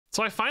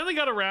So I finally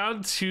got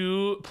around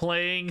to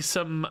playing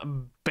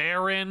some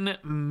Baron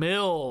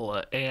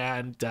Mill,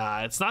 and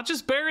it's not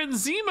just Baron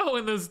Zemo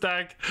in this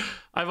deck.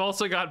 I've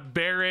also got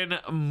Baron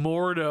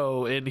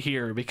Mordo in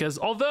here, because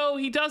although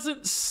he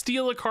doesn't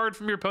steal a card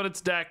from your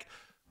opponent's deck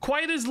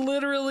quite as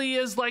literally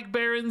as like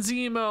Baron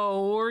Zemo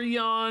or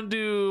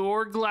Yondu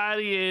or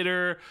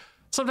Gladiator,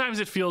 sometimes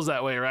it feels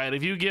that way, right?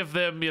 If you give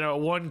them, you know, a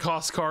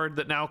 1-cost card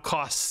that now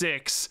costs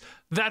 6,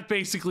 that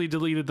basically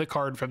deleted the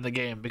card from the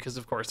game, because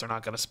of course they're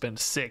not going to spend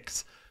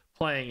 6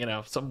 playing, you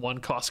know, some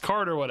 1-cost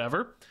card or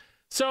whatever.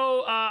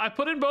 So I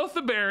put in both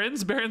the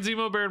Barons, Baron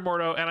Zemo, Baron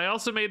Mordo, and I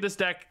also made this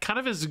deck kind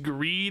of as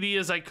greedy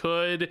as I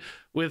could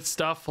with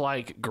stuff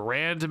like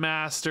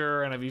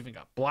Grandmaster, and I've even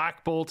got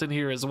Black Bolt in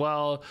here as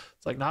well.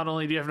 It's like, not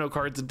only do you have no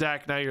cards in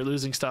deck, now you're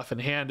losing stuff in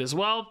hand as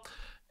well.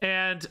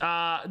 And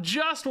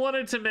just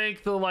wanted to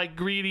make the like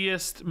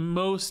greediest,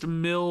 most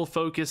mill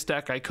focused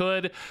deck I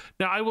could.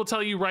 Now I will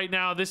tell you right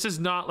now, this is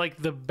not like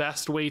the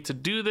best way to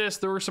do this.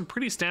 There were some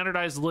pretty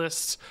standardized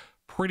lists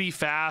pretty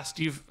fast.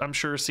 You've, I'm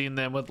sure, seen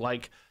them with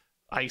like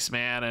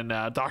Iceman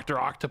and Dr.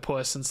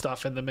 Octopus and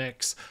stuff in the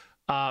mix.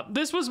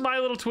 This was my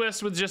little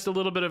twist with just a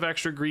little bit of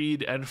extra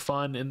greed and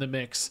fun in the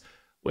mix,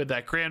 with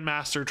that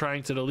Grandmaster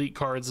trying to delete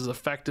cards as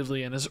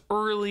effectively and as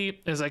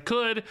early as I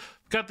could.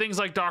 Got things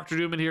like Dr.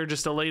 Doom in here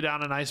just to lay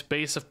down a nice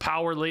base of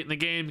power late in the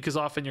game, because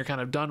often you're kind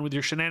of done with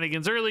your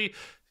shenanigans early.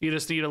 You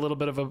just need a little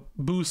bit of a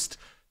boost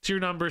to your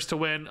numbers to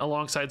win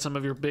alongside some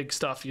of your big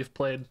stuff you've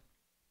played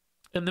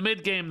in the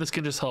mid game. This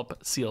can just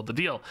help seal the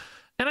deal.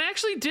 And I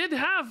actually did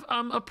have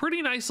a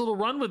pretty nice little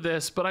run with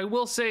this, but I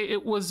will say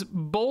it was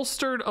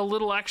bolstered a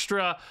little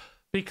extra,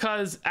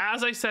 because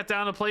as I sat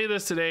down to play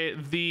this today,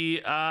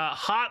 the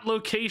hot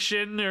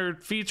location or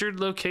featured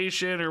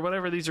location or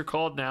whatever these are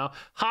called now,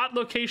 hot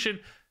location,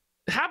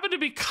 happened to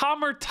be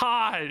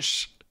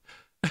Kamar-Taj,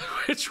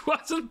 which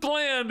wasn't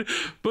planned,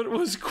 but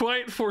was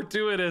quite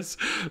fortuitous,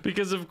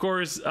 because of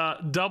course,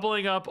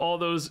 doubling up all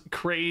those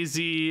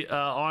crazy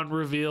on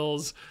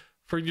reveals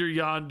for your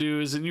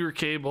Yondus and your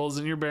Cables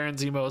and your Baron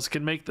Zemos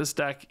can make this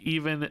deck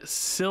even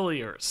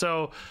sillier.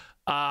 So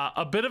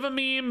a bit of a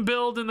meme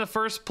build in the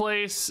first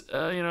place,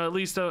 you know, at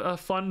least a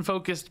fun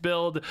focused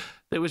build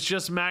that was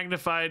just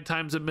magnified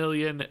times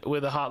 1,000,000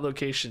 with a hot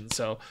location.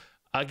 So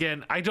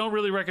again, I don't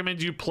really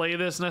recommend you play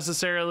this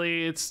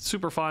necessarily. It's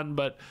super fun,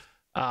 but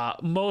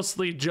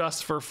mostly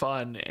just for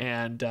fun.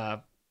 And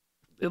at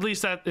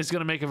least that is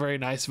going to make a very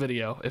nice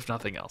video, if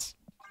nothing else.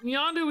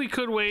 Yondu, we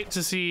could wait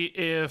to see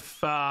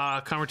if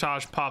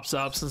Kamar-Taj pops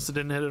up, since it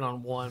didn't hit it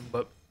on 1,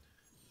 but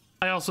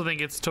I also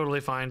think it's totally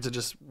fine to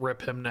just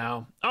rip him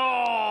now.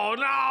 Oh,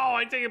 no,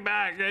 I take it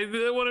back. I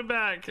want it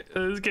back.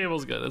 This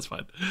Cable's good. That's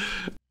fine.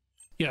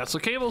 Yeah, so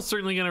Cable's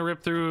certainly going to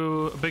rip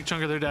through a big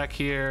chunk of their deck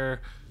here.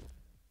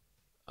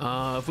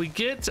 If we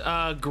get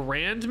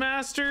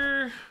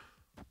Grandmaster,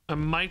 I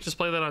might just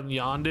play that on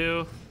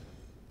Yondu.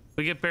 If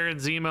we get Baron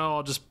Zemo,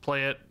 I'll just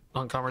play it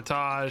on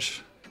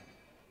Kamar-Taj.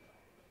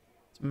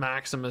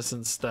 Maximus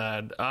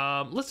instead.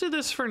 Let's do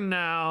this for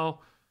now.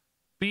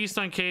 Beast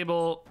on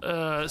Cable,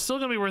 still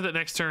gonna be worth it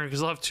next turn, because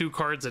they'll have 2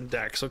 cards in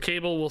deck, so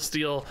Cable will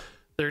steal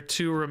their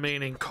 2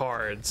 remaining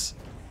cards,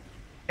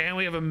 and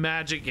we have a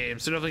Magic game,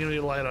 so definitely gonna be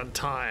light on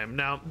time.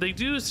 Now they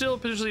do still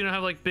potentially, you know,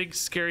 have like big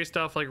scary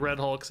stuff like Red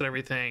Hulks and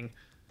everything.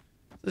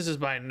 This is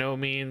by no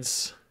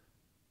means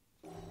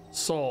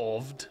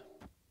solved.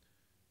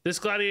 This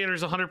Gladiator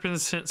is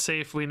 100%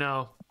 safe, we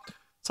know.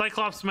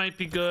 Cyclops might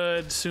be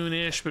good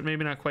soonish, but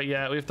maybe not quite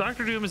yet. We have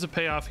Dr. Doom as a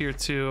payoff here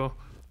too.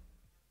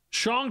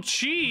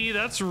 Shang-Chi,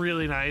 that's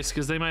really nice,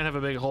 because they might have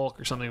a big Hulk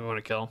or something we want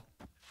to kill.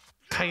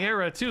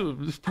 Kyera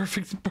too,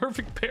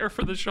 perfect pair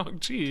for the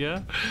Shang-Chi,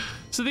 yeah?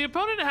 So the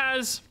opponent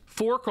has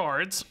 4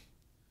 cards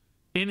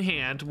in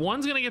hand.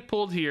 One's gonna get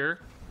pulled here.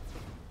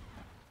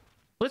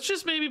 Let's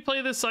just maybe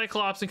play this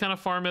Cyclops and kind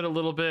of farm it a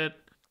little bit.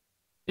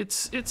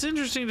 It's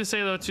interesting to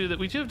say though too that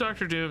we do have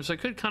Dr. Doom, so I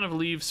could kind of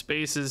leave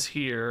spaces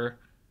here.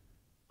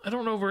 I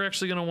don't know if we're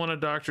actually going to want a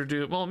Dr.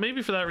 Doom. Well,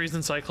 maybe for that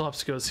reason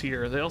Cyclops goes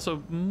here. They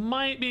also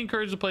might be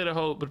encouraged to play to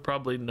Hope, but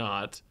probably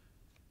not.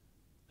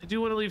 I do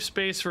want to leave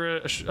space for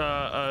a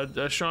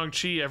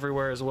Shang-Chi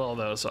everywhere as well,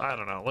 though, so I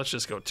don't know. Let's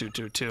just go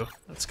 2-2-2.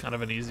 That's kind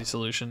of an easy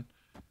solution.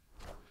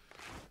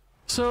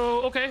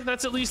 So, okay,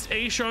 that's at least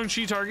a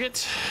Shang-Chi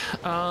target.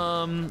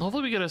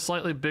 Hopefully we get a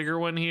slightly bigger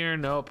one here.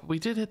 Nope. We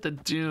did hit the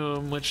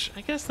Doom, which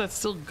I guess that's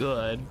still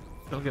good.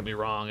 Don't get me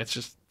wrong. It's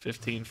just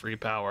 15 free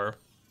power.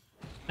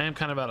 I am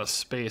kind of out of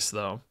space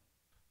though.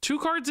 2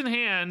 cards in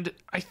hand.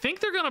 I think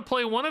they're gonna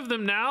play one of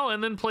them now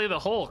and then play the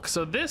Hulk.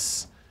 So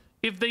this,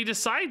 if they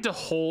decide to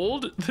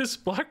hold, this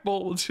Black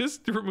Bolt will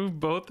just remove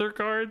both their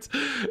cards.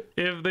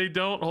 If they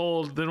don't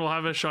hold, then we'll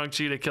have a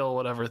Shang-Chi to kill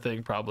whatever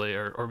thing probably,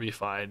 or be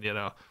fine, you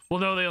know. We'll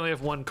know they only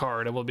have 1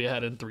 card and we'll be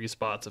ahead in 3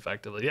 spots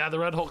effectively. Yeah, the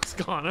Red Hulk's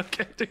gone.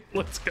 Okay,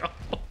 let's go.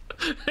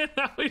 And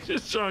now we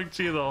just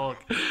Shang-Chi the Hulk.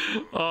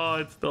 Oh,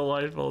 it's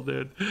delightful,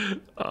 dude.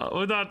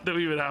 Well, not that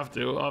we would have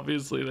to.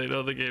 Obviously, they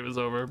know the game is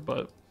over,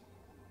 but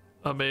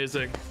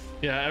amazing.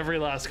 Yeah, every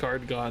last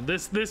card gone.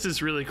 This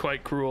is really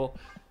quite cruel.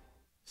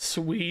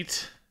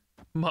 Sweet.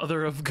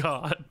 Mother of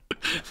God.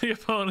 The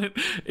opponent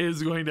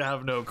is going to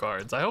have no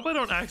cards. I hope I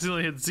don't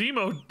accidentally hit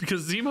Zemo,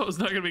 because Zemo is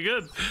not going to be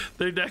good.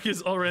 Their deck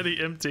is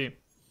already empty.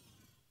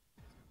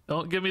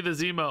 Don't give me the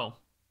Zemo.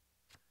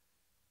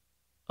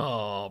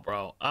 Oh,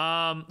 bro.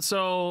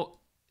 So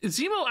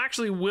Zemo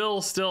actually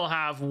will still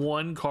have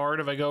one card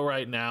if I go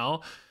right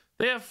now.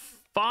 They have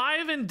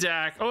 5 in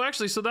deck. Oh,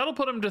 actually, so that'll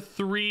put them to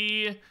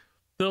 3.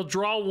 They'll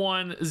draw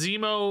 1.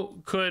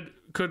 Zemo could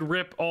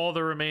rip all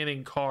the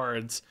remaining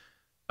cards.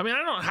 I mean,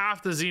 I don't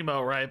have to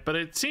Zemo, right? But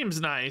it seems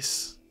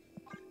nice.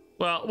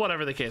 Well,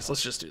 whatever the case,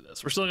 let's just do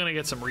this. We're still going to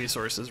get some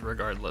resources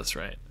regardless,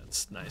 right?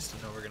 It's nice to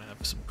know we're going to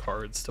have some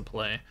cards to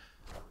play.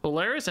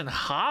 Polaris and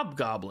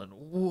Hobgoblin.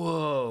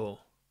 Whoa.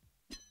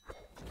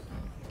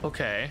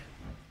 Okay.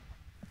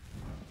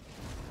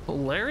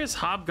 Polaris,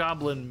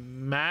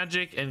 Hobgoblin,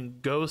 Magic, and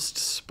Ghost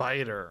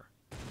Spider.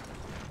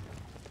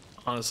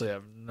 Honestly, I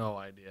have no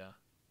idea.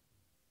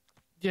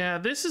 Yeah,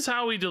 this is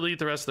how we delete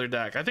the rest of their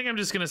deck. I think I'm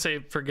just going to say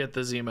forget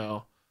the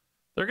Zemo.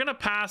 They're going to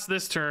pass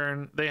this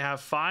turn. They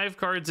have 5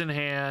 cards in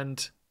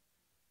hand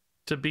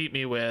to beat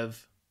me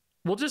with.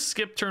 We'll just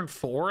skip turn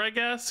 4, I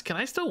guess. Can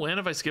I still win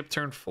if I skip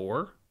turn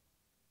 4?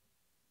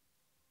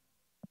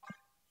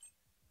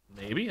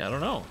 Maybe, I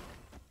don't know.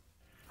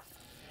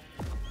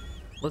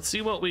 Let's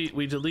see what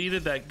we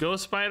deleted. That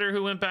Ghost Spider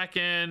who went back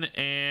in,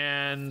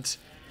 and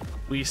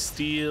we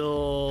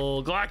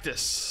steal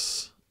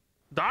Galactus.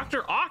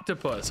 Dr.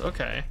 Octopus,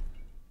 okay.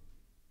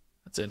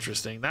 That's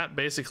interesting. That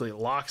basically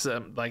locks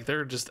them, like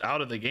they're just out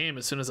of the game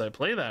as soon as I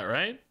play that,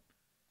 right?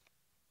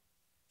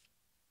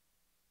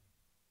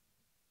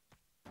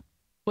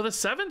 With a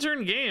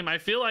 7-turn game, I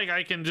feel like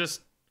I can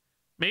just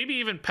maybe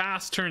even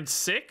pass turn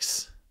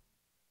 6.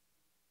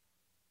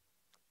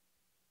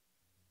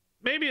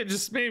 Maybe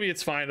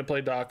it's fine to play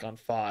Doc on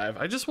 5.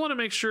 I just want to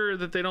make sure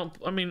that they don't,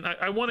 I mean,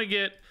 I want to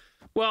get,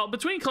 well,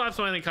 between Collapse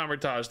Mine and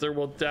Kamar-Taj, there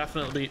will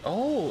definitely be,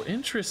 oh,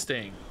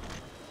 interesting.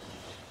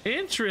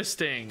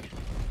 Interesting.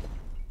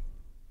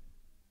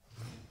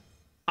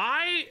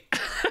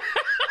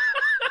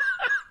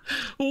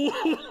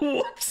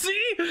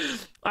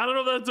 Whoopsie? I don't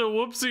know if that's a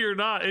whoopsie or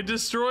not. It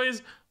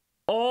destroys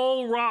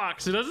all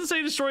rocks. It doesn't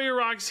say destroy your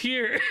rocks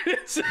here.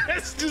 It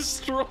says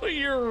destroy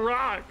your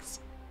rocks.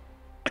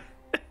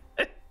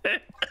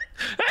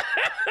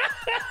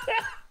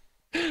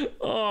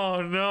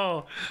 Oh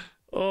no.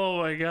 Oh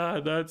my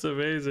god, that's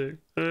amazing.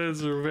 That's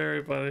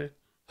very funny.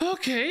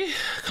 Okay,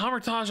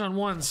 Kamar-Taj on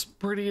 1's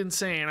pretty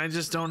insane. I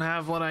just don't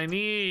have what I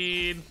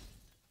need.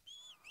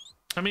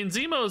 I mean,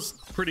 Zemo's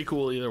pretty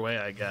cool either way,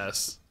 I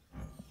guess.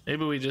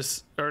 Maybe we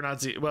just, or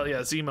not Z, well, yeah,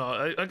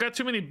 Zemo. I got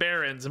too many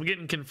Barons. I'm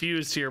getting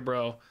confused here,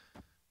 bro.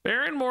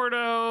 Baron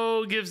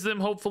Mordo gives them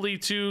hopefully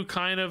 2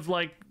 kind of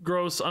like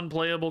gross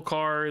unplayable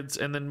cards,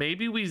 and then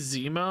maybe we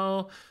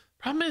Zemo.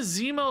 Problem is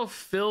Zemo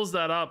fills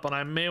that up, and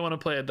I may want to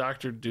play a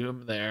Dr.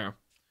 Doom there.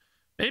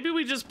 Maybe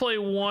we just play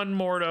 1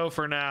 Mordo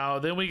for now,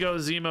 then we go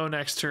Zemo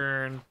next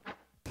turn.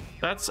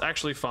 That's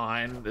actually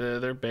fine.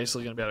 They're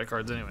basically going to be out of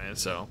cards anyway,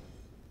 so.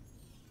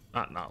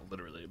 Not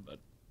literally, but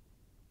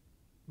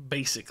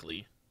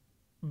basically.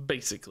 Ooh,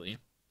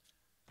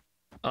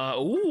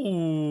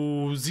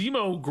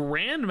 Zemo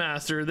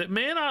Grandmaster. That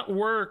may not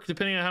work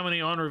depending on how many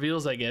on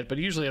reveals I get, but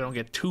usually I don't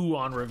get 2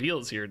 on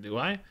reveals here, do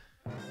I?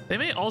 They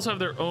may also have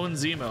their own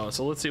Zemo,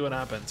 so let's see what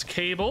happens.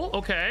 Cable,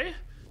 okay.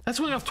 That's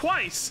going off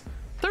twice.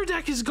 Their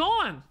deck is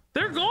gone.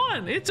 They're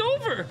gone. It's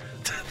over.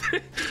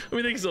 I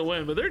mean, they can still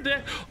win, but their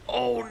deck.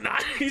 Oh,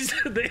 nice.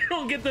 They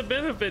don't get the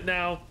benefit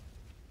now.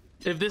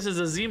 If this is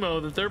a Zemo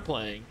that they're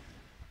playing,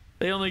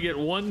 they only get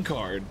 1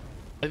 card.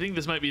 I think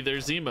this might be their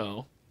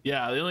Zemo.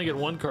 Yeah, they only get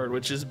 1 card,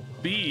 which is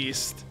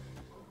Beast,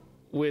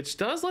 which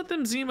does let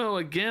them Zemo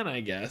again,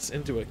 I guess,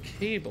 into a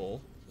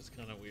Cable. It's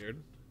kind of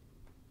weird.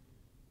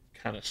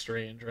 Kind of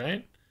strange,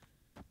 right?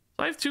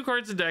 So I have 2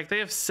 cards in deck. They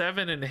have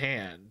 7 in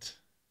hand.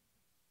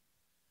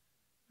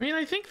 I mean,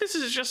 I think this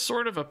is just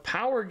sort of a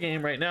power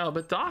game right now,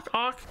 but Doc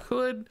Ock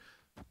could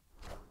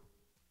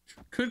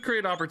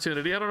create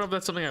opportunity. I don't know if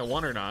that's something I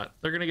want or not.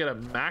 They're gonna get a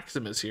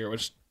Maximus here,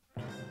 which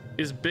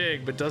is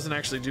big but doesn't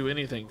actually do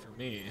anything for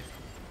me.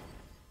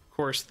 Of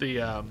course,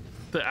 the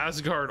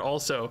Asgard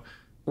also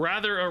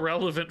rather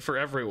irrelevant for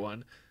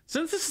everyone.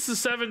 Since this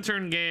is a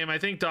 7-turn game, I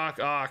think Doc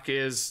Ock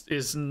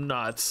is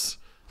nuts.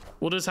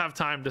 We'll just have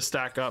time to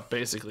stack up.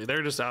 Basically,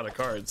 they're just out of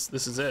cards.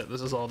 This is it.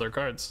 This is all their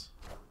cards.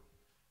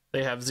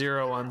 They have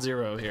 0 on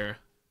 0 here.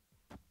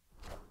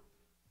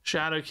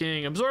 Shadow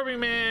King, Absorbing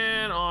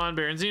Man on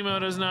Baron Zemo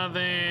does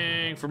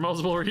nothing for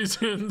multiple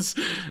reasons,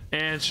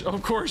 and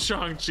of course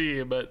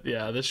Shang-Chi. But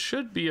yeah, this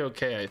should be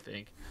okay, I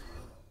think.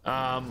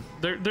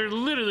 They're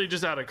literally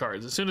just out of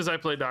cards. As soon as I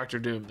play Dr.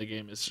 Doom, the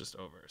game is just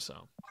over.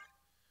 So,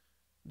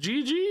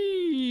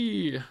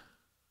 GG.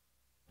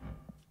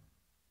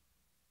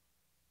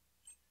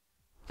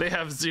 They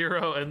have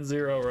 0 and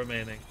 0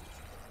 remaining.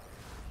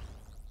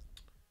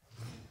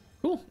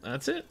 Cool,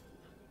 that's it.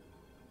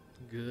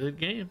 Good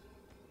game.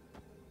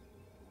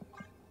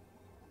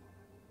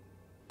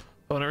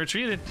 Opponent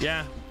retreated,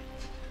 yeah.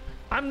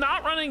 I'm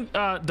not running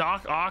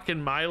Doc Ock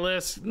in my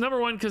list. Number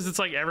one, because it's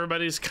like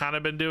everybody's kind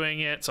of been doing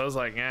it. So I was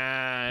like, you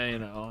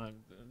know,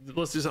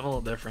 let's do something a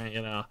little different,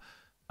 you know.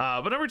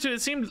 But number two,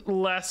 it seemed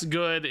less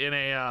good in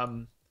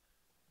a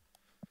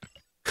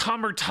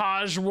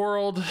Kamar-Taj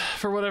world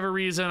for whatever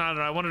reason. I don't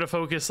know. I wanted to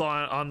focus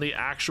on the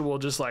actual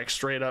just like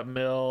straight up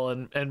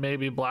mill and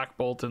maybe Black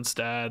Bolt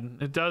instead.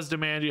 It does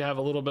demand you have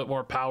a little bit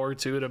more power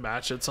to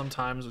match it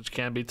sometimes, which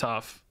can be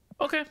tough.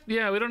 Okay,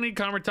 yeah, we don't need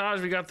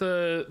Kamar-Taj. We got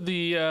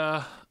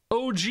the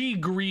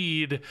OG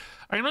Greed.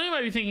 I know you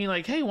might be thinking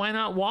like, hey, why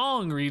not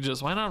Wong,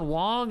 Regis? Why not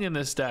Wong in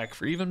this deck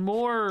for even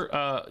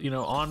more, you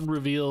know, on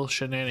reveal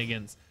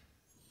shenanigans?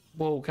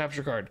 Whoa,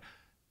 capture card.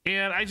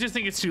 And I just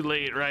think it's too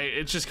late, right?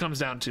 It just comes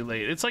down too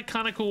late. It's like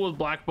kind of cool with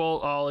Black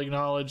Bolt. I'll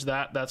acknowledge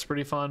that. That's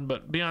pretty fun.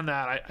 But beyond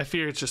that, I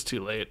fear it's just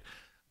too late.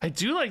 I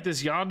do like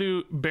this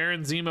Yondu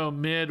Baron Zemo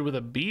mid with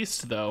a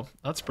beast, though.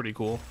 That's pretty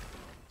cool.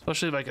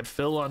 Especially if I could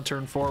fill on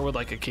turn 4 with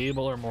like a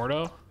Cable or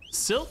Mordo.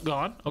 Silk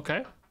gone.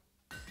 Okay.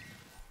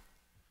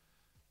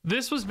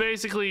 This was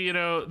basically, you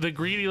know, the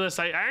greedy list.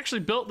 I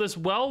actually built this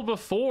well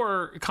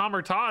before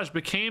Kamar-Taj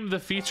became the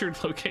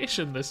featured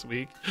location this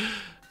week.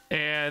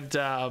 And,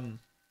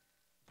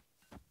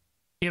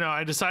 you know,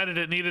 I decided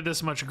it needed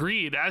this much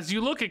greed. As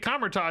you look at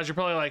Kamar-Taj, you're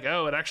probably like,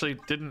 oh, it actually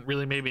didn't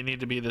really maybe need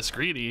to be this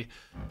greedy.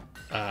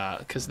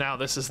 Because now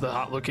this is the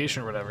hot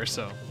location or whatever.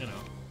 So, you know,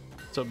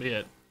 so be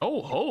it.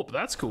 Oh, Hope.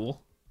 That's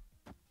cool.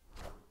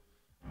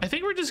 I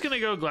think we're just going to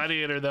go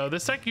Gladiator, though.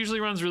 This deck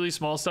usually runs really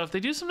small stuff. They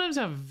do sometimes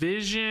have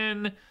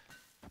Vision.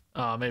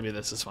 Maybe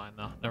this is fine,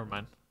 though. Never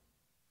mind.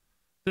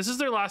 This is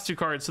their last 2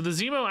 cards. So the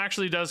Zemo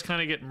actually does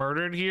kind of get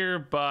murdered here,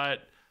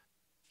 but,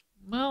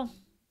 well,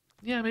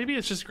 yeah, maybe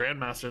it's just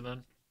Grandmaster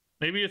then.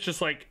 Maybe it's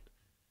just like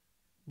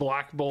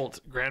Black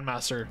Bolt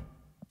Grandmaster.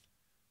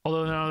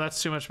 Although, no,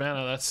 that's too much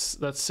mana. That's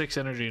 6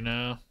 energy.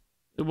 No,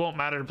 it won't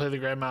matter to play the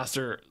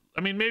Grandmaster. I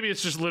mean, maybe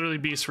it's just literally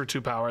Beast for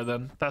 2 power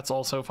then. That's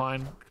also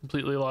fine.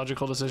 Completely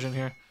logical decision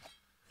here.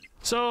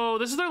 So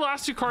this is their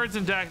last 2 cards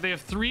in deck. They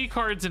have 3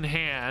 cards in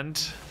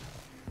hand.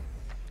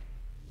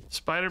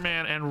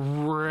 Spider-Man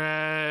and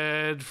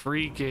Red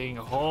freaking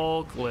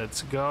Hulk.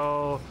 Let's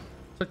go.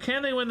 So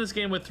can they win this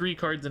game with 3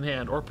 cards in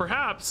hand? Or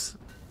perhaps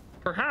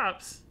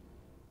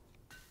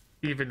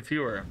even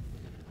fewer.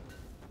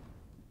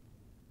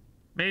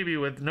 Maybe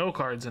with no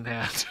cards in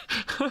hand.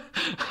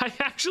 I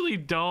actually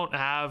don't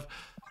have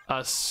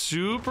a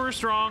super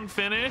strong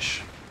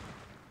finish.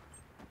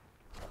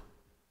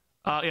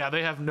 Yeah,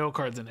 they have no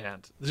cards in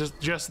hand.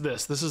 Just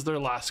this. This is their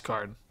last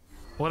card.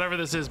 Whatever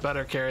this is,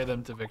 better carry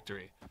them to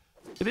victory.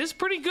 It is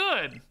pretty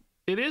good.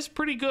 It is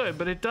pretty good,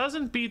 but it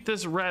doesn't beat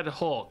this Red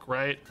Hulk,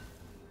 right?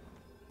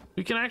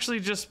 We can actually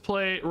just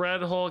play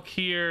Red Hulk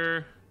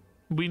here.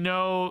 We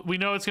know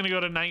it's gonna go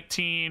to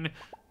 19.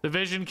 The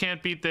Vision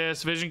can't beat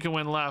this. Vision can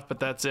win left,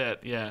 but that's it.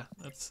 Yeah,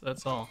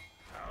 that's all.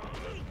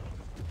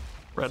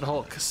 Red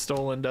Hulk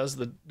stolen does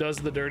the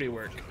dirty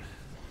work.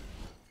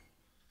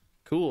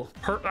 Cool.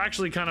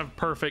 Actually kind of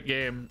perfect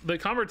game. The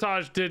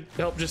Kamar-Taj did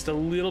help just a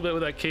little bit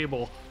with that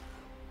Cable.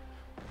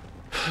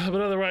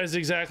 But otherwise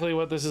exactly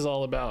what this is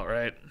all about,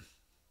 right?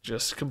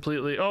 Just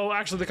completely. Oh,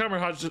 actually the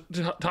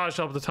Kamar-Taj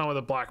helped a ton with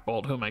a Black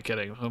Bolt. Who am I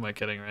kidding? Who am I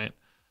kidding, right?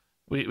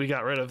 We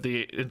got rid of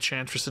the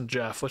Enchantress and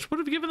Jeff, which would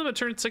have given them a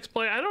turn 6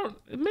 play.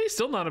 It may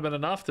still not have been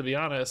enough, to be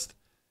honest.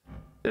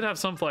 Did have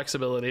some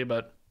flexibility,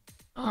 but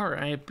all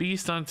right,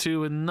 Beast on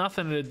 2 with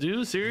nothing to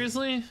do.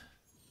 Seriously?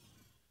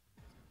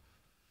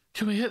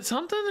 Can we hit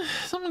something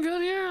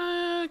good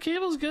here?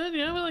 Cable's good.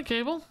 Yeah, we like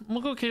Cable.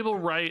 We'll go Cable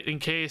right in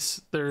case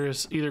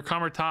there's either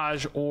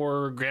Kamar-Taj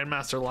or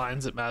Grandmaster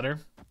lines that matter.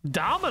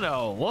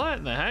 Domino. What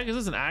in the heck? Is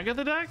this an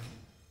Agatha deck?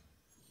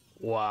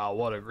 Wow,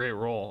 what a great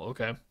roll.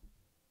 Okay.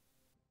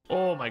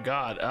 Oh my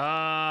god.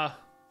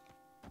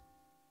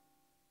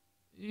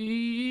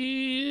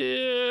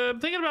 Yeah, I'm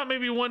thinking about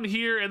maybe one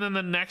here and then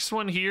the next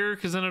one here,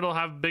 because then it'll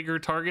have bigger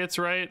targets,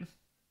 right?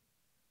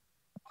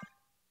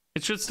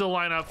 It should still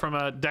line up from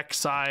a deck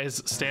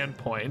size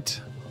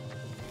standpoint.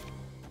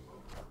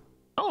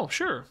 Oh,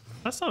 sure.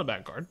 That's not a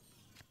bad card.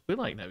 We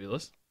like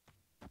Nebulous.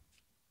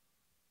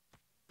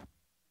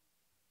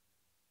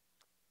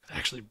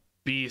 Actually,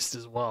 Beast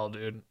as well,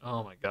 dude.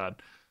 Oh my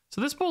god.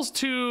 So this pulls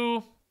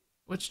 2,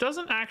 which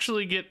doesn't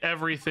actually get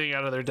everything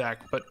out of their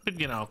deck, but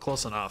you know,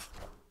 close enough.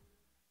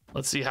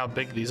 Let's see how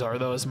big these are,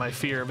 though, is my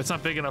fear. If it's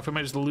not big enough, we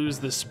might just lose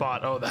this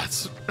spot. Oh,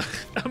 that's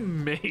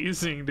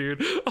amazing,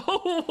 dude.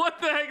 Oh,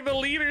 what the heck? The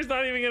leader's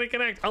not even going to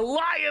connect.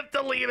 Alliance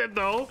deleted,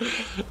 though.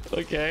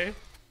 Okay.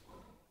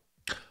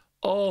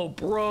 Oh,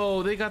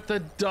 bro. They got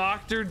the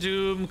Dr.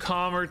 Doom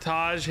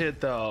Kamar-Taj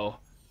hit, though.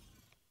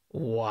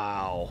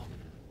 Wow.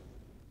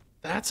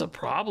 That's a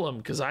problem,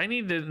 because I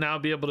need to now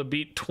be able to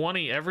beat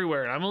 20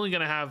 everywhere, and I'm only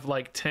going to have,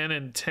 like, 10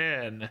 and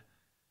 10.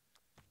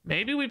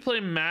 Maybe we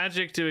play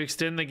Magic to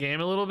extend the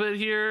game a little bit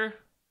here.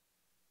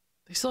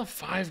 They still have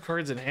 5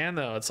 cards in hand,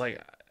 though. It's like,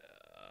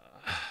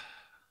 I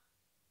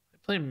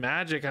play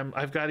Magic.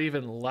 I've got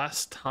even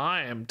less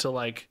time to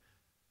like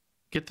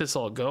get this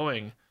all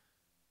going.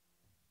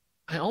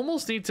 I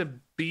almost need to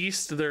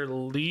Beast their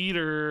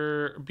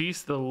leader.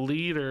 Beast the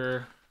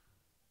leader.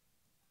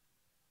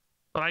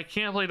 But I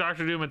can't play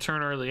Doctor Doom a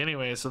turn early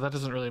anyway, so that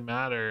doesn't really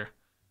matter.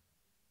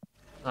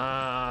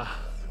 The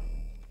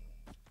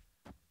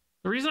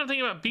reason I'm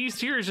thinking about Beast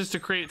here is just to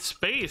create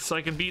space so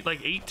I can beat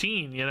like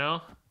 18, you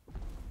know?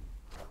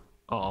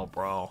 Oh,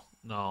 bro.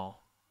 No.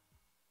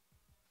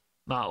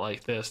 Not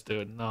like this,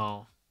 dude.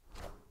 No.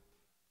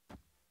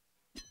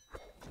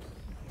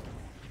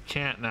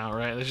 Can't now,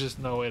 right? There's just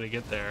no way to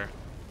get there.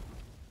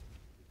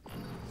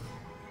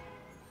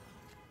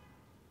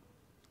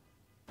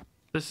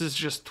 This is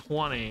just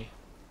 20.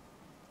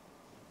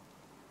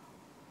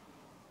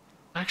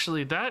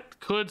 Actually, that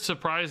could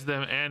surprise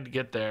them and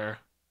get there.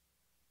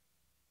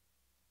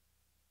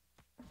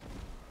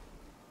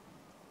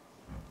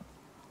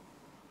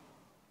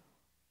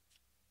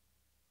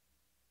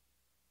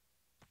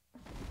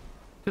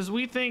 Because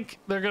we think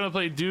they're going to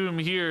play Doom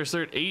here, so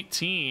they're at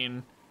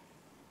 18.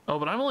 Oh,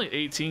 but I'm only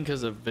 18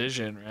 because of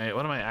vision, right?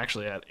 What am I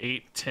actually at?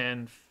 8,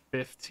 10,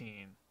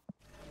 15.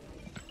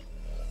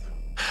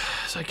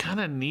 So I kind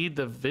of need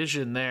the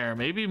vision there.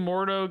 Maybe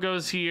Mordo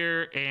goes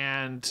here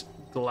and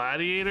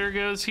Gladiator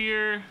goes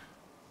here.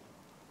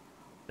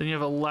 Then you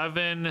have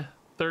 11,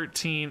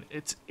 13.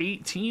 It's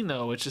 18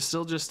 though, which is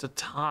still just a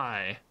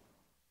tie.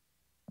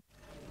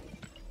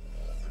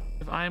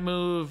 If I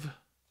move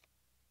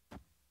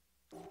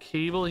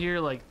Cable here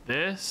like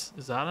this,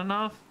 is that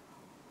enough?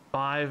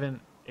 5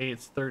 and 8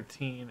 is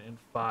 13 and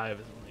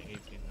 5 is only 18.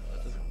 No,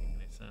 that doesn't make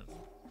any sense.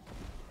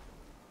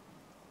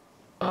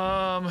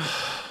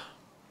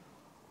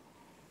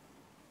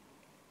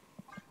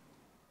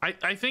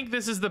 I think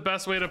this is the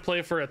best way to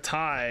play for a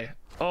tie.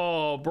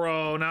 Oh,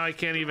 bro, now I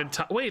can't even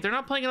tie. Wait, they're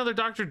not playing another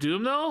Doctor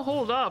Doom, though?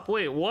 Hold up.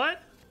 Wait,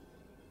 what?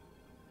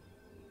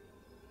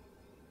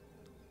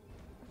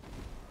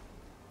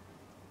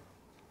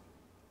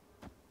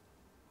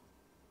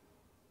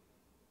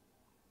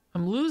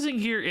 I'm losing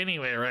here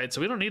anyway, right?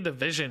 So we don't need the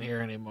vision here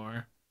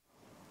anymore.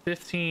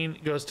 15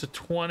 goes to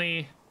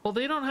 20. Well,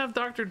 they don't have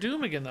Doctor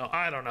Doom again, though.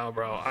 I don't know,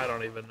 bro. I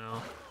don't even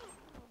know.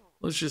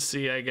 Let's just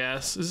see, I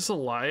guess. Is this a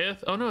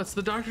Goliath? Oh, no, it's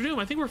the Doctor Doom.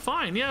 I think we're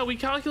fine. Yeah, we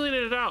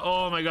calculated it out.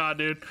 Oh, my God,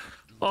 dude.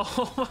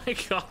 Oh, my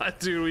God,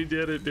 dude. We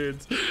did it,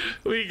 dudes.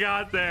 We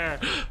got there.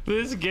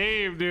 This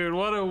game, dude.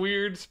 What a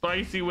weird,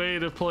 spicy way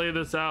to play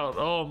this out.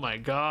 Oh, my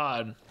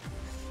God.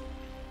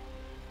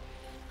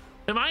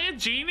 Am I a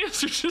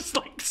genius or just,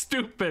 like,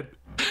 stupid?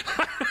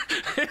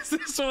 Is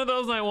this one of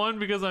those I won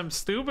because I'm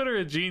stupid or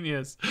a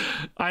genius?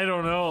 I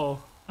don't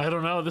know. I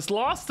don't know. This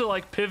lost to,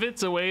 like,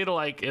 pivots away to,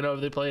 like, you know, if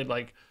they played,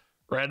 like,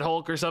 Red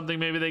Hulk or something,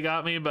 maybe they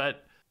got me,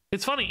 but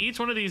it's funny. Each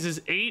one of these is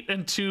 8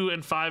 and 2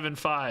 and 5 and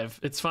 5.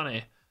 It's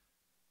funny.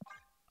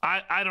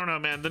 I don't know,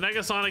 man. The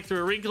Negasonic threw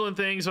a wrinkle in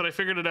things, but I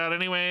figured it out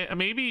anyway.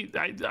 Maybe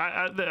I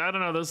don't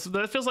know.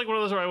 That feels like one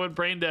of those where I went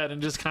brain dead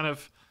and just kind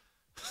of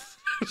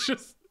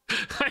just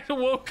I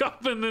woke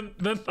up and then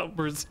the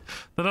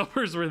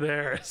numbers were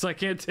there, so I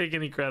can't take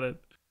any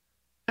credit.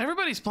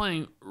 Everybody's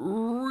playing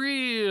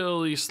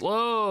really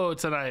slow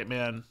tonight,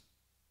 man.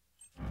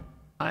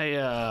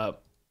 I'm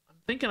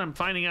thinking I'm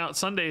finding out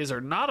Sundays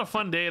are not a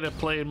fun day to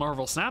play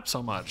Marvel Snap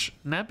so much.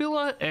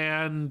 Nebula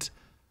and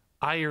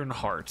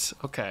Ironheart.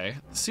 Okay.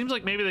 Seems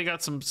like maybe they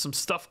got some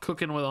stuff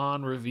cooking with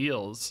on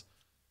reveals.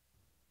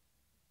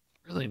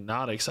 Really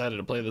not excited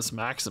to play this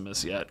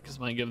Maximus yet, because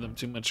might give them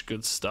too much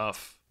good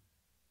stuff.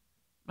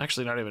 I'm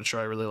actually not even sure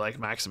I really like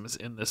Maximus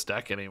in this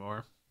deck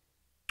anymore.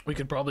 We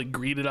could probably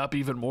greed it up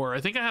even more. I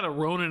think I had a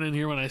Ronin in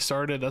here when I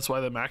started. That's why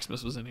the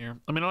Maximus was in here.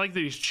 I mean, I like that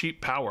he's cheap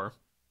power.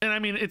 And I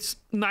mean, it's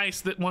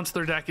nice that once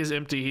their deck is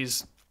empty,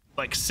 he's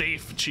like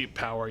safe cheap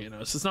power, you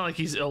know. So it's not like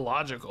he's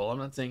illogical. I'm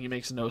not saying he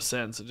makes no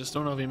sense. I just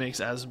don't know if he makes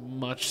as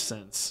much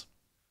sense.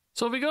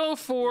 So if we go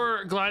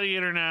for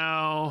Gladiator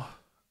now,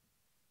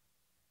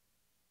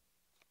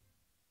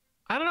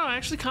 I don't know. I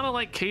actually kind of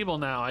like Cable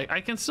now. I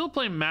can still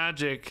play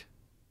Magic.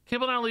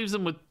 Cable now leaves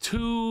them with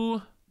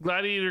 2.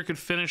 Gladiator could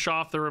finish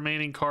off the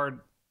remaining card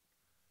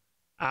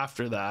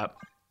after that.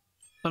 I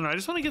don't know. I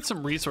just want to get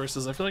some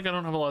resources. I feel like I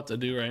don't have a lot to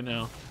do right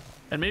now.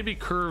 And maybe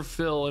Curve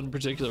Fill in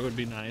particular would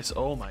be nice.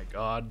 Oh my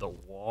God, the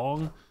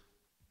Wong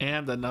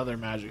and another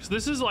Magic. So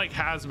this is like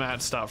Hazmat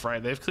stuff,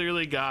 right? They've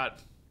clearly got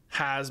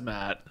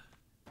Hazmat.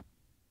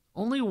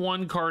 Only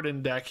 1 card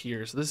in deck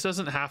here, so this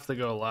doesn't have to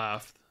go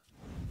left.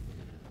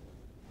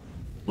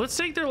 Let's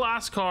take their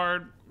last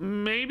card.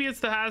 Maybe it's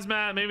the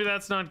Hazmat. Maybe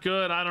that's not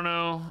good. I don't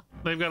know.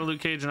 They've got a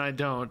Luke Cage and I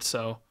don't,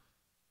 so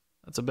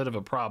that's a bit of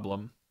a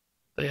problem.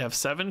 They have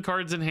 7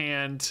 cards in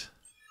hand.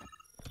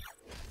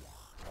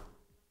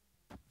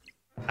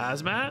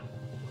 Hazmat?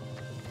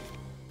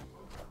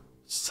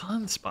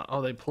 Sunspot.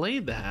 Oh, they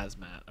played the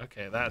Hazmat.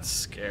 Okay, that's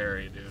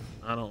scary, dude.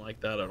 I don't like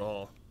that at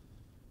all.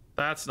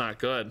 That's not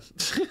good.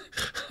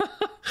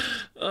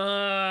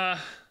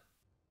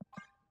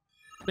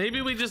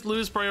 Maybe we just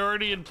lose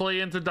priority and play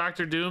into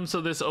Doctor Doom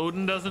so this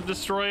Odin doesn't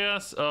destroy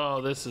us.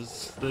 Oh, this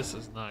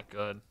is not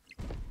good.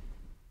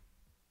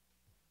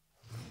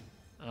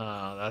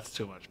 Oh, that's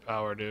too much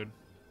power, dude.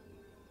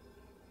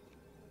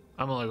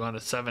 I'm only going to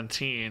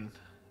 17.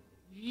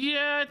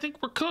 Yeah, I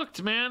think we're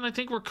cooked, man. I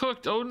think we're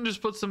cooked. Odin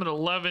just puts them at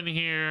 11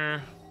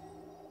 here.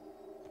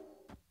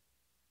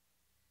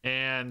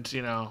 And,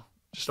 you know,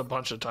 just a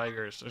bunch of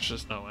tigers. There's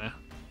just no way.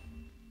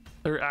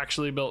 They're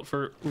actually built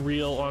for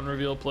real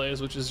on-reveal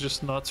plays, which is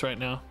just nuts right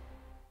now.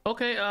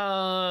 Okay,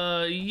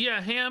 yeah,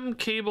 ham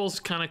cable's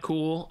kind of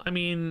cool. I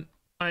mean,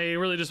 I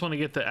really just want to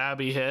get the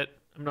Abby hit.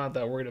 I'm not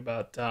that worried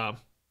about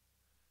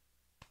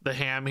the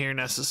ham here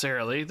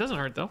necessarily. It doesn't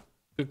hurt, though.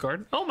 Good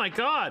card. Oh, my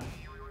God.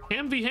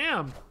 Ham v.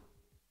 ham.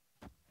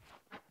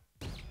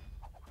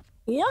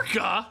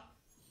 Orca?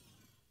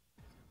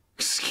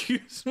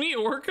 Excuse me,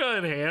 Orca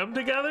and ham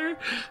together?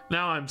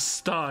 Now I'm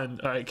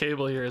stunned. All right,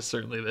 cable here is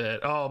certainly the hit.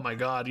 Oh my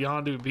God,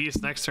 Yondu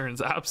Beast next turn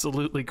is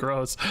absolutely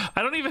gross.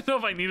 I don't even know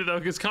if I need it though,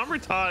 because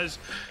Kamar-Taj,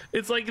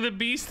 it's like the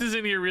Beast is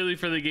in here really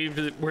for the game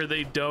where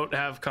they don't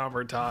have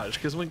Kamar-Taj,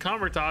 because when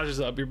Kamar-Taj is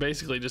up, you're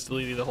basically just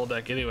deleting the whole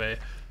deck anyway.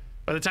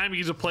 By the time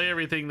you get to play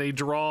everything, they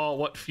draw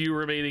what few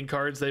remaining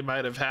cards they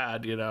might have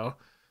had, you know?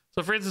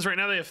 So for instance, right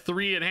now they have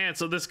 3 in hand,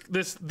 so this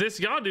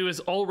Yondu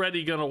is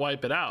already gonna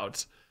wipe it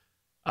out.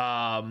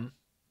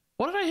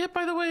 What did I hit,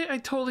 by the way? I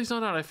totally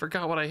zoned out. I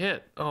forgot what I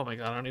hit. Oh my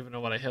God, I don't even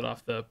know what I hit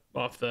off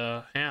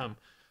the ham.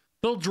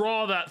 They'll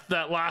draw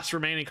that last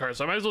remaining card,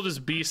 so I might as well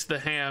just beast the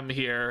ham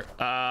here,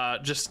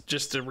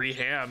 just to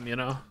re-ham, you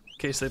know, in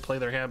case they play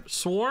their ham.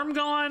 Swarm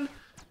gone,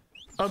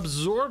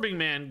 Absorbing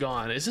Man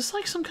gone. Is this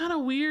like some kind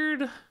of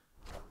weird,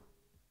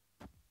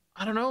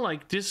 I don't know,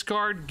 like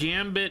discard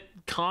Gambit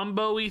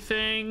combo-y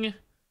thing?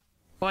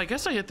 Well, I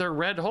guess I hit their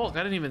Red Hulk. I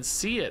didn't even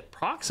see it.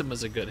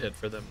 Proxima's a good hit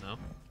for them though.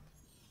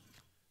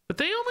 But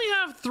they only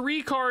have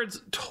 3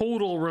 cards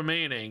total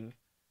remaining.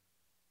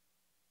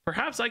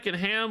 Perhaps I can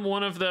ham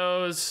one of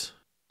those.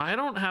 I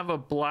don't have a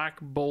Black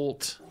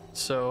Bolt,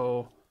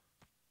 so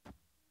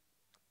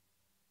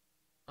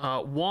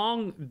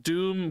Wong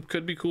Doom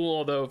could be cool,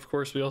 although of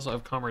course we also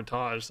have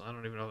Kamar-Taj, so I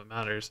don't even know if it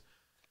matters.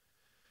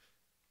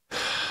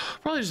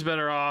 Probably just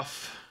better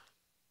off.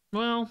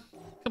 Well,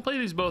 I can play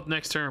these both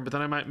next turn, but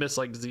then I might miss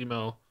like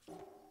Zemo.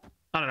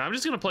 I don't know. I'm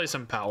just gonna play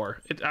some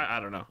power. I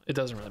don't know. It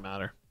doesn't really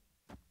matter.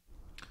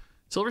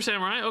 Silver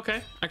Samurai,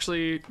 okay.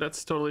 Actually,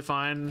 that's totally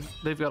fine.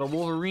 They've got a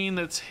Wolverine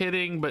that's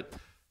hitting, but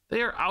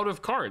they are out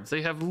of cards.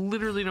 They have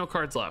literally no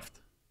cards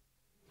left.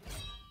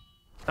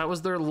 That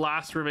was their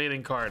last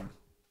remaining card.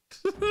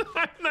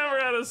 I've never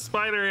had a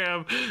Spider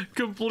Ham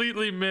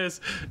completely miss,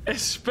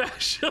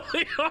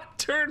 especially on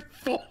turn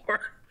 4.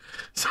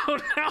 So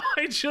now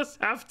I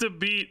just have to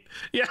beat.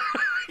 Yeah, I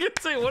can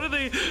say, what do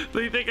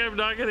they think I'm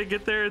not gonna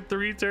get there in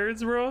 3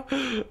 turns, bro?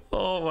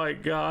 Oh my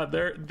God,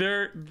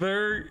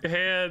 their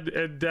hand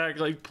and deck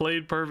like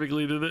played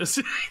perfectly to this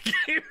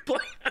game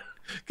plan,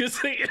 because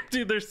they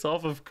emptied their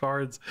self of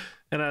cards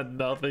and had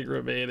nothing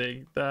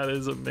remaining. That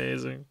is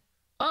amazing.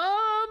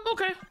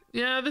 Okay,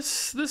 yeah,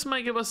 this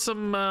might give us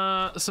some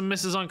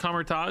misses on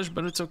Kamar-Taj,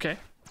 but it's okay.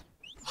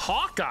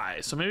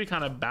 Hawkeye, so maybe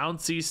kind of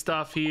bouncy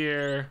stuff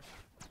here.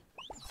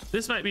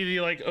 This might be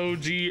the like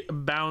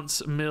OG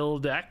bounce mill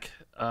deck.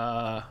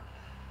 That's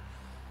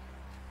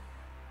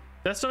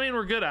something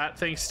we're good at,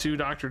 thanks to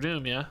Dr.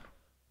 Doom, yeah.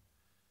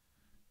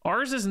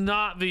 Ours is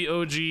not the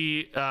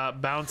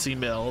OG bouncy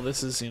mill.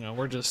 This is, you know,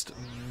 we're just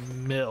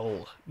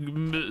mill.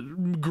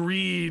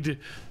 Greed.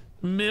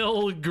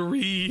 Mill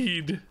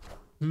greed.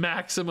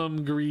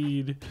 Maximum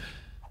greed.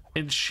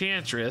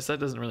 Enchantress, that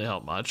doesn't really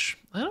help much.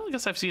 I don't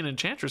guess I've seen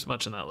Enchantress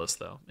much in that list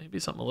though. Maybe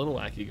something a little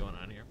wacky going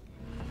on here.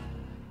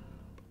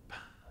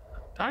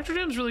 Dr.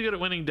 Doom's really good at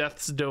winning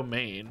Death's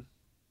Domain.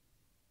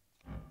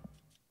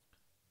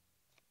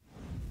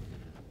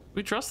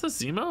 We trust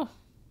this Zemo?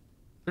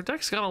 Their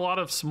deck's got a lot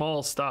of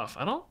small stuff.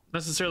 I don't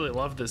necessarily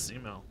love this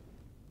Zemo.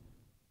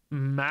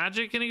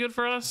 Magic any good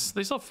for us?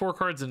 They still have 4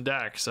 cards in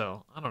deck,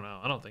 so I don't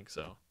know. I don't think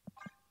so.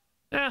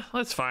 Yeah,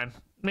 that's fine.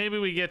 Maybe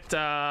we get,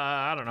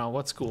 I don't know,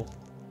 what's cool?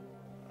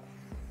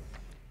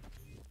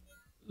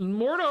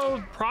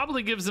 Mordo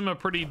probably gives them a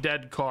pretty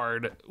dead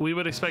card. We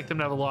would expect them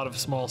to have a lot of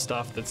small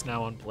stuff that's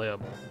now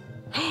unplayable.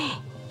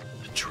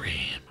 The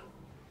Dream.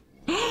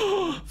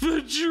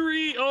 The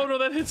Dream. Oh no,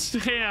 that hits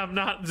Ham,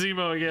 not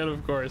Zemo again,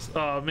 of course.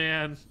 Oh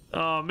man.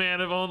 Oh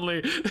man, if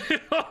only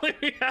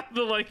we had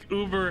the like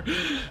uber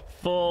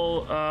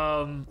full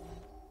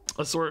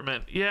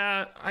assortment.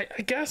 Yeah, I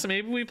guess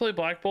maybe we play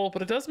Black Bolt,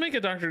 but it does make a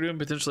Dr. Doom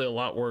potentially a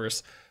lot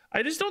worse.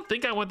 I just don't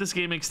think I want this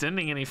game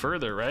extending any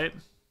further, right?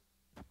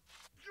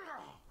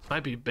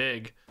 Might be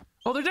big.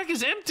 Oh, their deck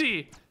is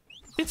empty.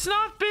 It's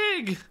not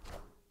big.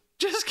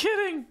 Just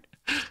kidding.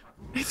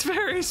 It's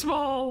very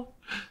small.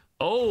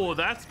 Oh,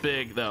 that's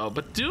big though.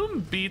 But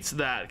Doom beats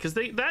that because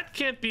that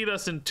can't beat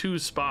us in 2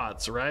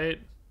 spots,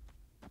 right?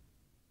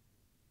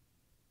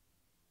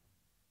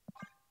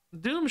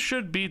 Doom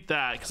should beat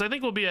that because I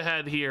think we'll be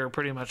ahead here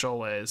pretty much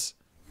always.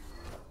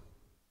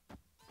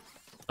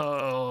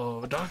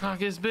 Oh, Doc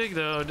Ock is big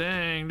though.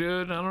 Dang,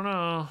 dude. I don't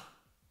know.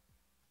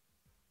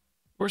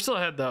 We're still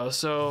ahead though,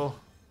 so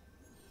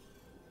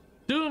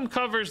Doom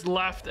covers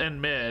left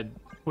and mid,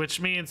 which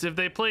means if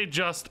they play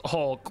just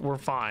Hulk, we're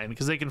fine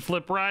because they can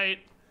flip right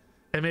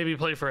and maybe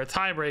play for a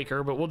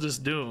tiebreaker, but we'll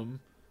just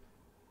Doom.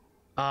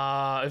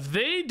 If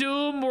they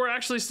doom, we're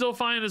actually still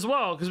fine as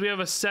well because we have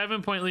a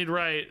 7-point lead,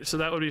 right? So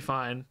that would be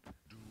fine.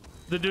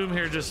 The doom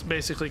here just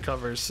basically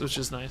covers, which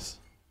is nice.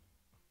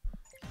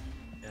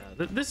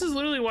 Yeah, this is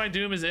literally why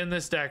doom is in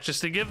this deck,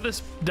 just to give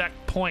this deck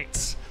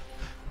points.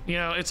 You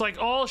know, it's like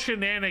all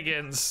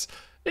shenanigans.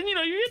 And, you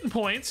know, you're getting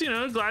points. You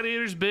know,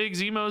 Gladiator's big,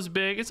 Zemo's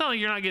big. It's not like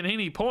you're not getting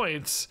any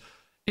points.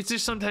 It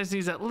just sometimes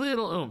needs that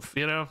little oomph,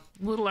 you know?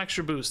 A little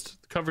extra boost.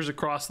 Covers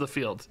across the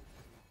field.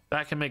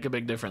 That can make a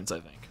big difference, I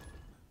think.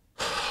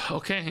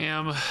 Okay,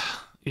 Ham.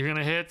 You're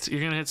gonna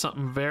hit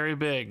something very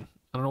big.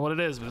 I don't know what it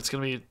is, but it's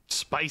gonna be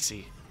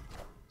spicy.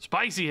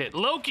 Spicy hit.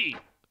 Loki!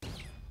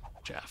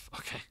 Jeff,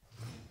 okay.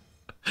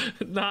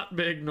 Not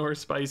big nor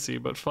spicy,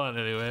 but fun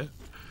anyway.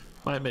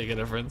 Might make a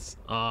difference.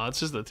 It's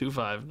just a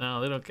 2-5. No,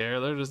 they don't care.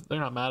 They're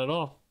not mad at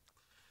all.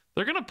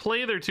 They're gonna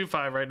play their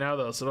 2-5 right now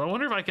though, so I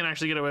wonder if I can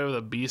actually get away with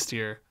a beast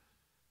here.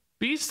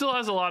 Beast still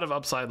has a lot of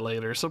upside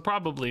later, so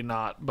probably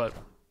not, but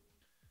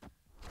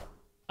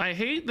I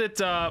hate that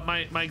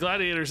my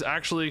Gladiator's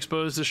actually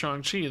exposed to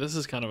Shang-Chi. This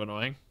is kind of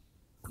annoying.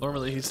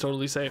 Normally he's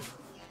totally safe.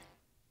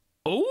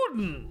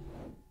 Odin!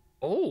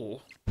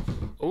 Oh.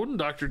 Odin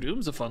Dr.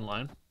 Doom's a fun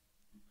line.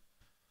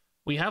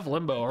 We have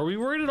Limbo. Are we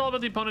worried at all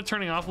about the opponent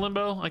turning off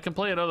Limbo? I can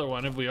play another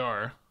one if we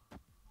are.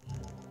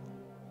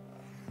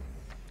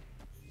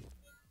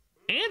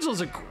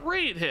 Angela's a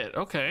great hit.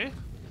 Okay.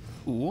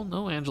 Cool.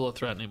 No Angela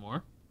threat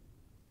anymore.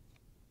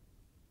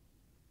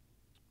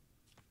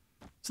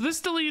 So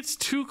this deletes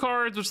 2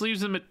 cards, which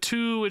leaves them at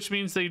 2, which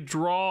means they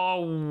draw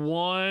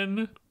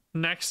 1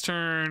 next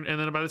turn. And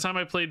then by the time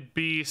I played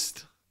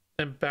Beast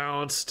and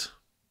bounced,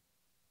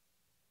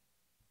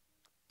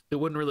 it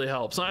wouldn't really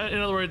help. So in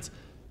other words,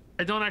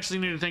 I don't actually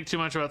need to think too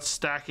much about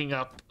stacking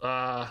up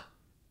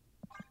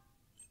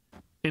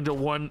into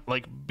one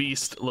like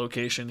Beast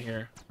location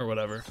here or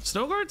whatever.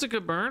 Snowguard's a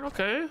good burn.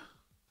 Okay.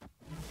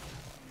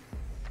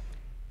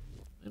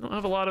 I don't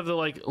have a lot of the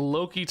like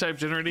Loki type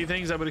generating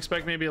things. I would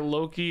expect maybe a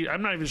Loki.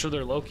 I'm not even sure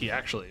they're Loki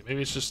actually.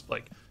 Maybe it's just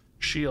like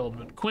shield.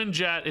 But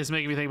Quinjet is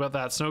making me think about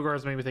that.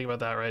 Snowguard's making me think about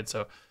that, right?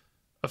 So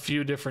a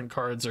few different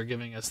cards are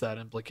giving us that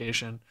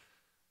implication.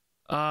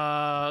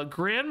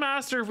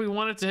 Grandmaster, if we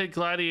wanted to hit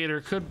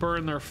Gladiator, could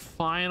burn their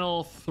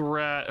final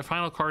threat,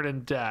 final card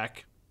in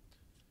deck.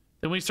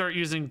 Then we start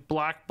using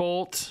Black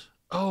Bolt.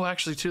 Oh,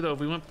 actually too though, if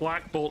we went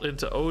Black Bolt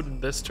into Odin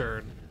this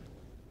turn,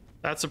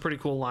 that's a pretty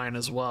cool line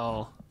as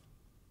well.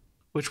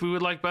 Which we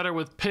would like better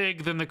with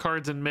Pig than the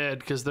cards in mid,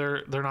 because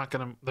they're not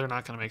gonna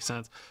make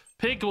sense.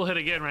 Pig will hit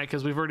again, right?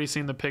 Because we've already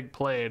seen the Pig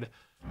played.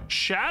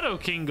 Shadow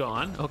King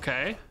gone.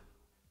 Okay,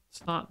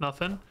 it's not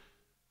nothing.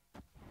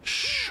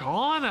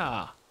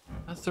 Shauna,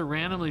 that's the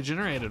randomly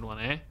generated one,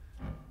 eh?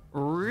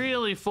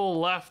 Really full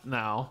left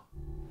now.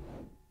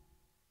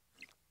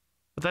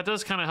 But that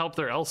does kind of help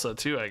their Elsa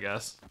too, I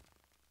guess.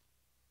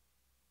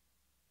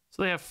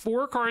 So they have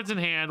 4 cards in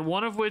hand,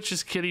 one of which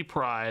is Kitty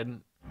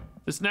Pryde.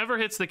 This never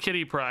hits the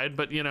Kitty Pryde,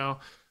 but you know,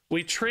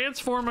 we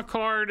transform a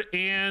card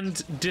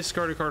and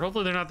discard a card.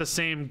 Hopefully they're not the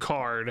same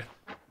card.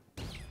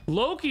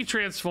 Loki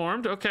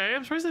transformed. Okay,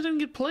 I'm surprised that didn't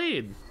get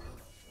played.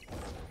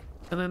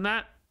 And then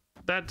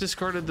that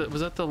discarded the,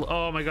 was that the,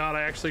 oh my god,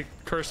 I actually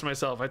cursed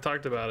myself. I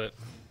talked about it.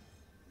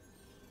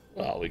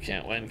 Well, we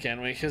can't win,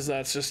 can we? Because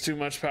that's just too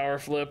much power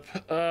flip.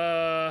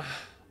 No,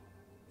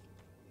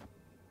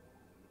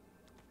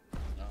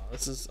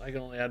 this is, I can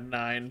only add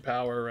 9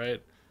 power,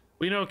 right?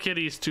 We know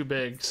Kitty's too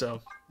big,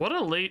 so. What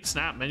a late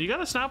snap, man. You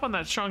gotta snap on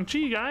that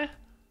Shang-Chi guy.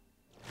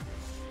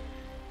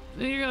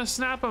 You're gonna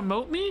snap on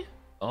Moat Me?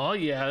 Oh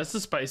yeah, this is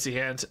a spicy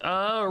hand.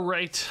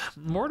 Right.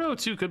 Mordo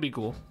 2 could be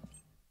cool.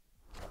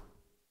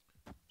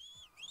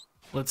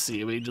 Let's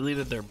see, we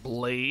deleted their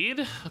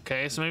blade.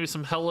 Okay, so maybe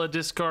some hella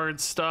discard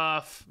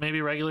stuff.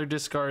 Maybe regular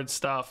discard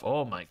stuff.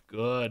 Oh my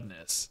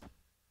goodness.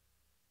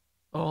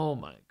 Oh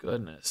my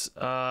goodness.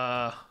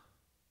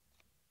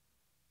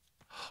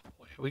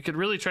 We could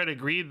really try to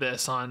greed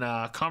this on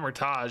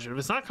Kamar-Taj. If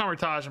it's not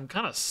Kamar-Taj, I'm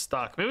kind of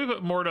stuck. Maybe we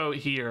put Mordo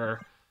here.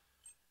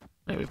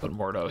 Maybe put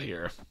Mordo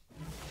here.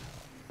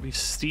 We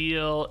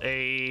steal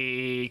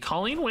a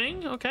Colleen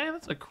Wing. Okay,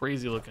 that's a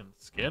crazy looking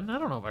skin. I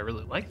don't know if I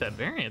really like that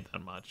variant that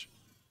much.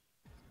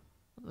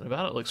 Something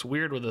about it looks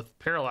weird with the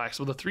parallax.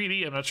 With the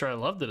 3D, I'm not sure I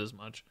loved it as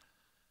much.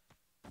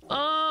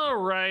 All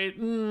right,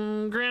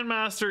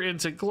 Grandmaster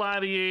into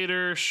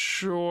Gladiator.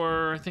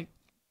 Sure, I think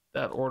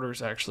that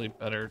order's actually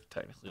better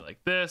technically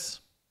like this.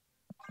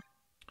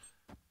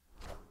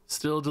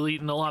 Still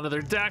deleting a lot of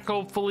their deck,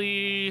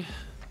 hopefully.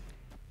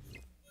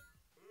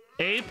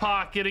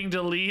 APOC getting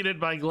deleted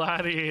by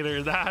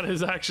Gladiator. That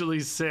is actually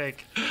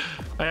sick.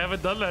 I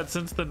haven't done that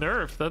since the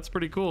nerf. That's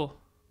pretty cool.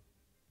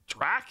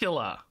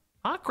 Dracula.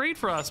 Not great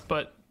for us,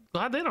 but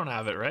glad they don't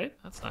have it, right?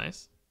 That's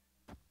nice.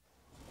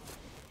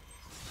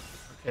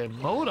 Okay,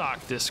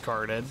 MODOK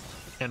discarded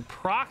and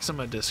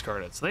Proxima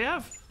discarded. So they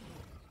have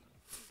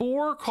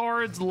 4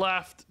 cards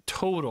left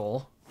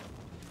total.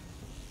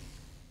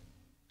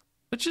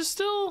 Which is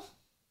still,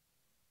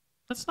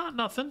 that's not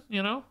nothing,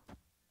 you know?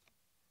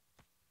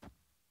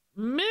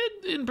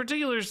 Mid in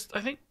particular is, I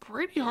think,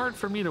 pretty hard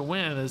for me to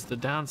win is the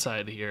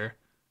downside here.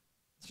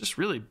 It's just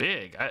really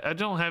big. I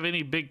don't have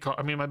any big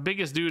I mean, my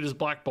biggest dude is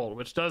Black Bolt,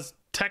 which does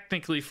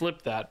technically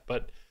flip that,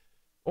 but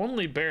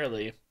only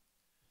barely.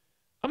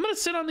 I'm gonna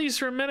sit on these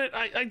for a minute.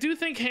 I do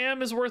think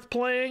Ham is worth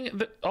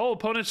playing.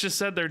 Opponents just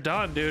said they're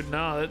done, dude.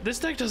 No, this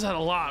deck does that a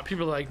lot.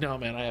 People are like, no,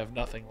 man, I have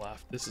nothing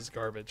left. This is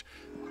garbage.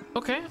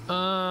 Okay,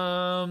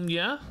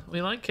 yeah,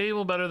 we like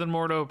Cable better than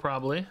Mordo,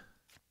 probably.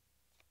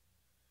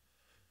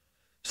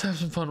 Just have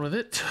some fun with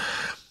it.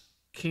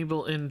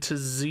 Cable into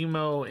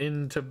Zemo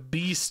into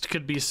Beast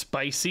could be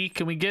spicy.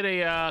 Can we get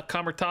a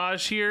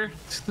Kamar-Taj here?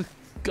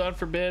 God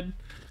forbid.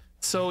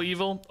 So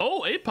evil.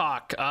 Oh,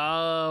 APOC.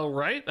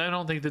 Right. I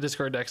don't think the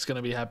discard deck's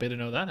gonna be happy to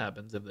know that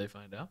happens if they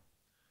find out.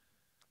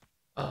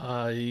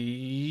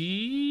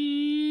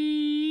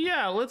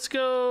 Yeah, let's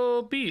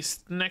go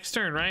Beast next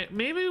turn, right?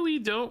 Maybe we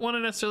don't want to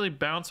necessarily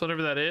bounce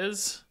whatever that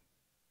is,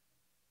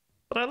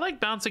 but I like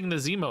bouncing the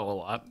Zemo a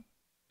lot.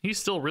 He's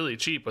still really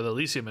cheap with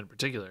Elysium in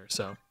particular,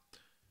 so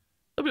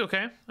it'll be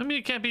okay. I mean,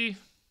 it can't be.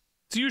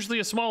 It's usually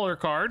a smaller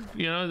card,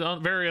 you know,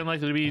 very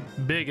unlikely to be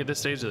big at this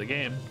stage of the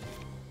game.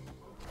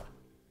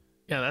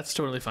 Yeah, that's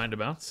totally fine to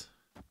bounce.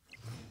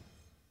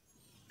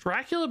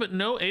 Dracula, but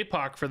no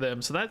APOC for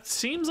them. So that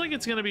seems like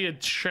it's going to be a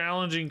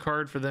challenging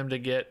card for them to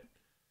get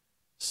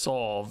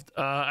solved.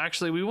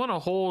 Actually, we want to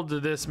hold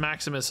this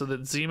Maximus so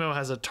that Zemo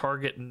has a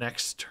target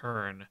next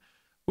turn.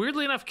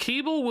 Weirdly enough,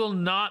 Cable will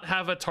not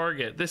have a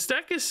target. This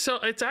deck is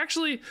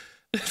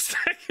this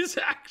deck is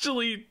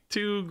actually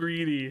too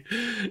greedy.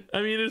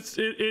 I mean,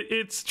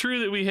 it's true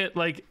that we hit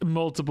like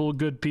multiple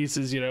good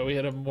pieces. You know, we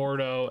hit a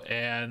Mordo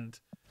and...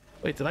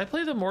 Wait, did I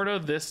play the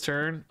Mordo this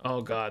turn?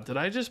 Oh god, did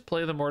I just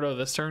play the Mordo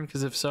this turn?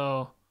 Because if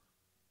so,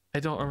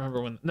 I don't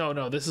remember when.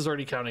 No, this is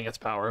already counting its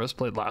power. It was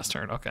played last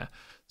turn. Okay, I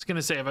was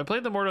gonna say if I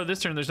played the Mordo this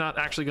turn, there's not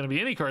actually gonna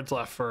be any cards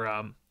left for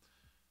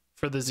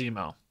the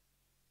Zemo.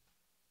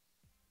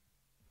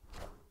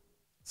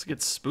 Let's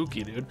get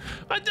spooky, dude.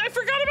 I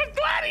forgot about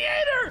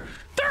Gladiator.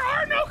 There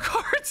are no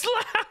cards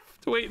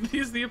left. Wait,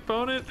 he's the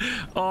opponent.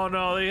 Oh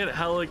no, they hit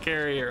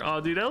Helicarrier.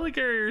 Oh, dude,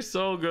 Helicarrier is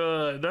so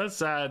good. That's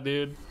sad,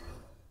 dude.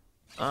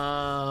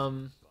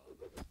 My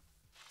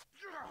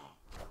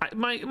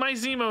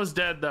Zemo's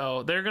dead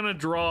though. They're gonna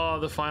draw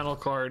the final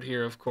card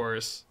here, of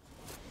course.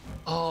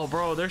 Oh,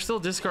 bro, they're still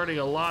discarding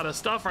a lot of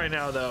stuff right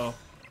now, though.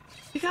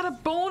 They got a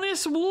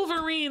bonus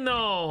Wolverine,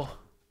 though.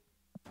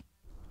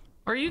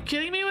 Are you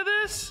kidding me with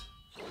this?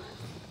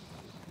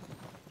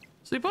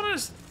 So the opponent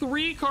has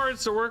 3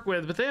 cards to work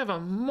with, but they have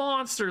a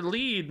monster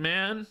lead,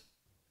 man.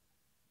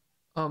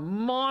 A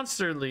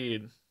monster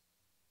lead.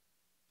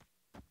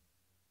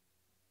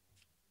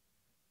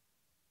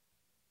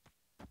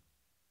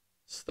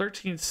 It's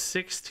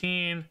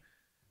 13-16.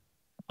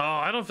 Oh,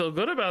 I don't feel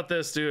good about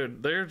this,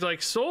 dude. They're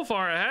like so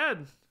far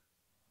ahead.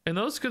 And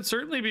those could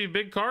certainly be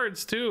big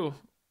cards too.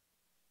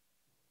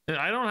 And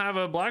I don't have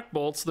a Black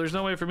Bolt, so there's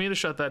no way for me to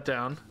shut that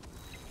down.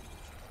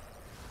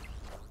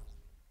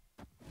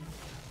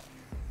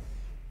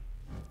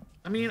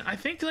 I mean, I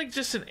think like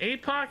just an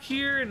APOC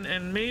here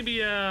and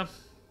maybe a...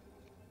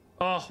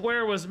 Oh,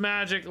 where was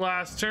Magic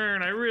last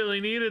turn? I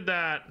really needed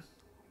that.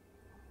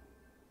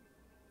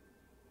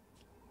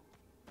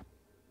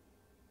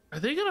 Are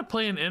they gonna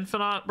play an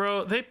Infinite,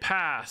 bro? They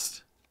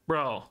passed,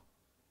 bro.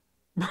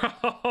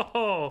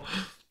 Bro,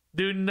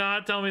 do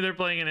not tell me they're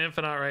playing an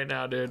Infinite right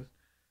now, dude.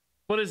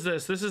 What is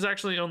this? This is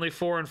actually only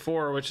 4 and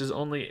 4, which is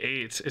only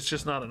 8. It's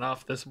just not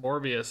enough. This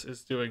Morbius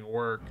is doing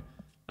work.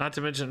 Not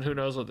to mention, who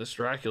knows what this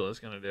Dracula is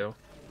gonna do.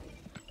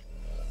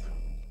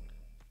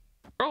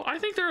 Bro, I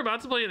think they're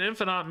about to play an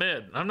Infinite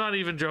mid. I'm not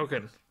even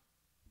joking.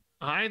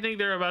 I think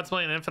they're about to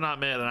play an Infinite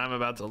mid, and I'm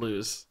about to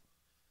lose.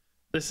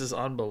 This is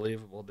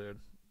unbelievable, dude.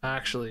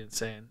 Actually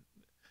insane.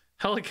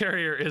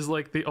 Helicarrier is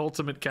like the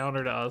ultimate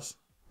counter to us.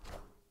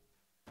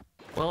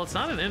 Well, it's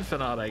not an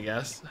Infinite, I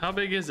guess. How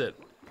big is it?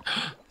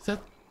 Is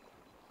that...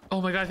 Oh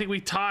my god, I think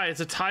we tie. It's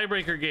a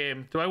tiebreaker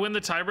game. Do I win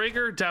the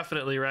tiebreaker?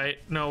 Definitely, right?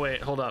 No,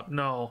 wait, hold up.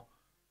 No.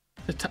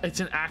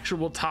 It's an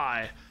actual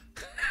tie.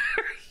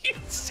 Are you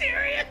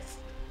serious?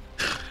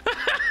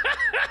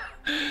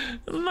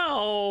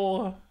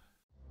 No.